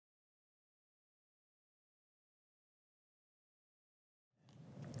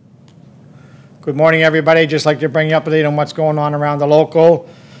Good morning, everybody. Just like to bring you up to date on what's going on around the local.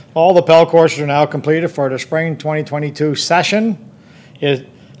 All the Pell courses are now completed for the spring 2022 session.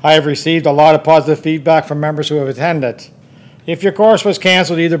 I have received a lot of positive feedback from members who have attended. If your course was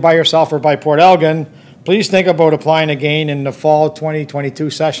canceled either by yourself or by Port Elgin, please think about applying again in the fall 2022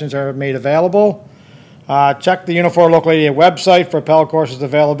 sessions are made available. Check the Unifor Local 88 website for Pell courses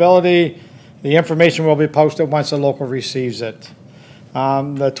availability. The information will be posted once the local receives it.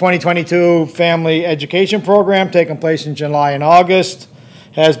 The 2022 Family Education Program, taking place in July and August,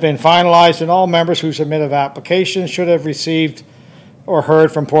 has been finalized, and all members who submitted applications should have received or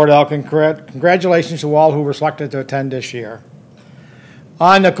heard from Port Elgin. Congratulations to all who were selected to attend this year.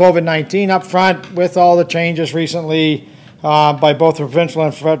 On the COVID-19 up front, with all the changes recently by both the provincial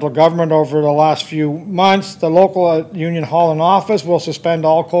and federal government over the last few months, the local Union Hall and office will suspend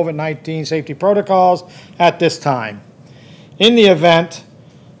all COVID-19 safety protocols at this time. In the event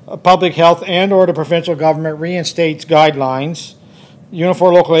public health and or the provincial government reinstates guidelines,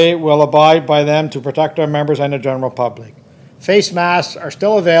 Unifor Local 88 will abide by them to protect our members and the general public. Face masks are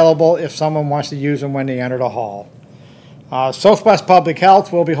still available if someone wants to use them when they enter the hall. Southwest Public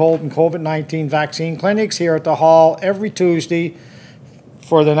Health will be holding COVID-19 vaccine clinics here at the hall every Tuesday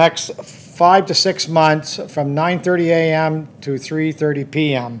for the next 5 to 6 months from 9:30 a.m. to 3:30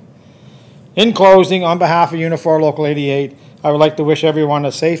 p.m. In closing, on behalf of Unifor Local 88, I would like to wish everyone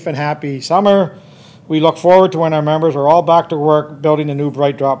a safe and happy summer. We look forward to when our members are all back to work building a new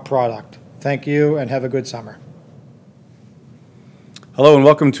Bright Drop product. Thank you and have a good summer. Hello and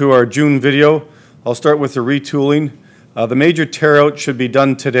welcome to our June video. I'll start with the retooling. The major tear out should be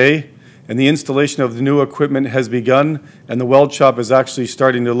done today, and the installation of the new equipment has begun, and the weld shop is actually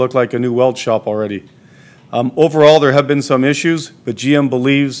starting to look like a new weld shop already. Overall, there have been some issues, but GM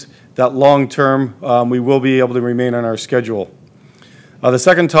believes that long term we will be able to remain on our schedule. The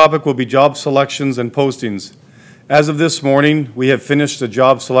second topic will be job selections and postings. As of this morning, we have finished the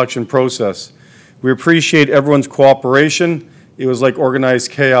job selection process. We appreciate everyone's cooperation. It was like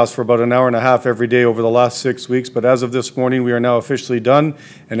organized chaos for about an hour and a half every day over the last 6 weeks, but as of this morning, we are now officially done,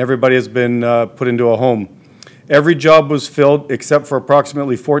 and everybody has been put into a home. Every job was filled except for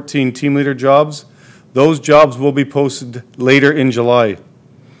approximately 14 team leader jobs. Those jobs will be posted later in July.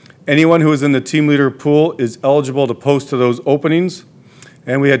 Anyone who is in the team leader pool is eligible to post to those openings.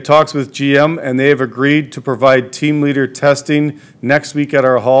 And we had talks with GM, and they have agreed to provide team leader testing next week at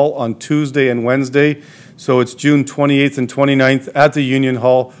our hall on Tuesday and Wednesday. So it's June 28th and 29th at the Union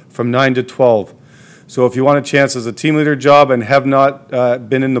Hall from 9 to 12. So if you want a chance as a team leader job and have not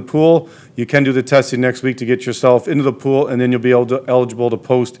been in the pool, you can do the testing next week to get yourself into the pool, and then you'll be eligible to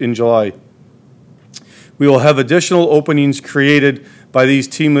post in July. We will have additional openings created by these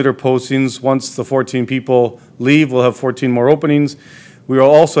team leader postings. Once the 14 people leave, we'll have 14 more openings. We will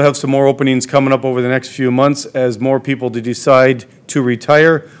also have some more openings coming up over the next few months as more people decide to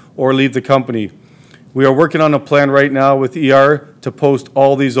retire or leave the company. We are working on a plan right now with ER to post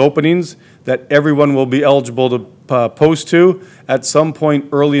all these openings that everyone will be eligible to post to at some point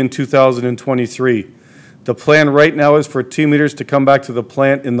early in 2023. The plan right now is for team leaders to come back to the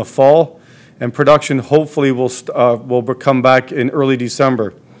plant in the fall, and production hopefully will come back in early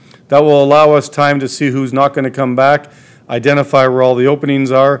December. That will allow us time to see who's not going to come back, identify where all the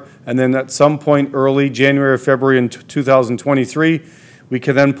openings are, and then at some point early January or February in 2023, we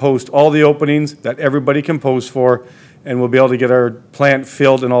can then post all the openings that everybody can post for, and we'll be able to get our plant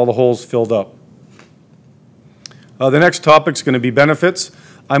filled and all the holes filled up. The next topic is going to be benefits.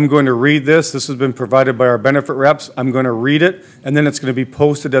 I'm going to read this. This has been provided by our benefit reps. I'm going to read it, and then it's going to be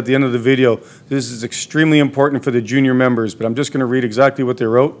posted at the end of the video. This is extremely important for the junior members, but I'm just going to read exactly what they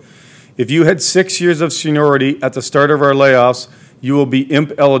wrote. If you had 6 years of seniority at the start of our layoffs, you will be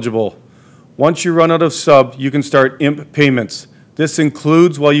IMP eligible. Once you run out of sub, you can start IMP payments. This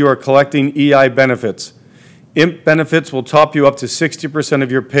includes while you are collecting EI benefits. IMP benefits will top you up to 60%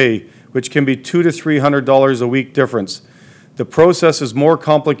 of your pay, which can be $200 to $300 a week difference. The process is more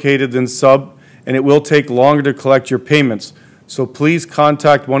complicated than sub, and it will take longer to collect your payments. So please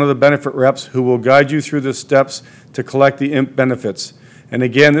contact one of the benefit reps who will guide you through the steps to collect the IMP benefits. And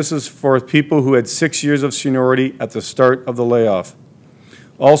again, this is for people who had 6 years of seniority at the start of the layoff.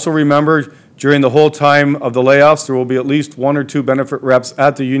 Also remember, during the whole time of the layoffs, there will be at least 1 or 2 benefit reps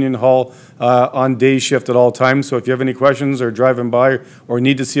at the Union Hall on day shift at all times. So if you have any questions or driving by or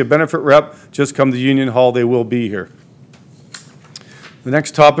need to see a benefit rep, just come to Union Hall. They will be here. The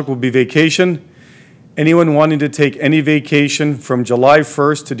next topic will be vacation. Anyone wanting to take any vacation from July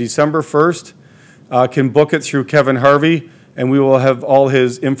 1st to December 1st can book it through Kevin Harvey. and we will have all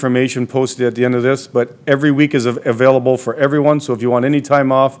his information posted at the end of this, but every week is available for everyone, so if you want any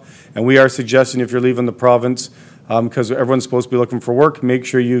time off, and we are suggesting if you're leaving the province, because everyone's supposed to be looking for work, make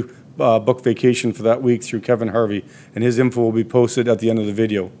sure you book vacation for that week through Kevin Harvey, and his info will be posted at the end of the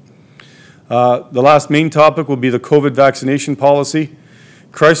video. The last main topic will be the COVID vaccination policy.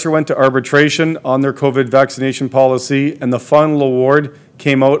 Chrysler went to arbitration on their COVID vaccination policy, and the final award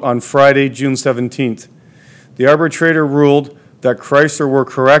came out on Friday, June 17th. The arbitrator ruled that Chrysler were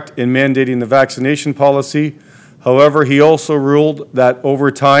correct in mandating the vaccination policy. However, he also ruled that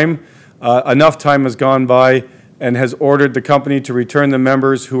over time, enough time has gone by and has ordered the company to return the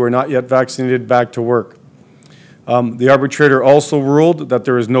members who are not yet vaccinated back to work. The arbitrator also ruled that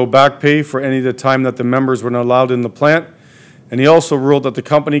there is no back pay for any of the time that the members were not allowed in the plant. And he also ruled that the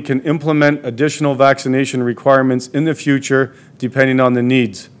company can implement additional vaccination requirements in the future depending on the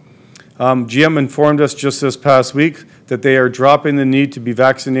needs. GM informed us just this past week that they are dropping the need to be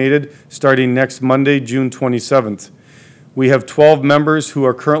vaccinated starting next Monday, June 27th. We have 12 members who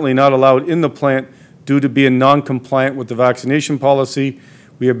are currently not allowed in the plant due to being non-compliant with the vaccination policy.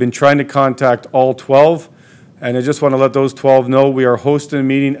 We have been trying to contact all 12, and I just want to let those 12 know we are hosting a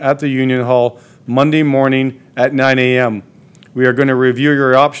meeting at the Union Hall Monday morning at 9 a.m. We are going to review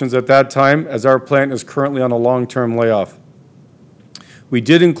your options at that time, as our plant is currently on a long-term layoff. We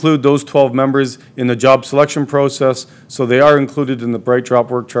did include those 12 members in the job selection process, so they are included in the Bright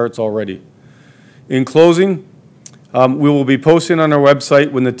Drop work charts already. In closing, we will be posting on our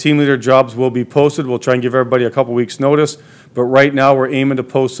website when the team leader jobs will be posted. We'll try and give everybody a couple weeks' notice, but right now we're aiming to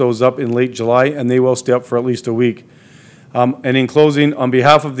post those up in late July, and they will stay up for at least a week. And in closing, on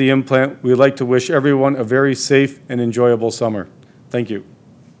behalf of the implant, we'd like to wish everyone a very safe and enjoyable summer. Thank you.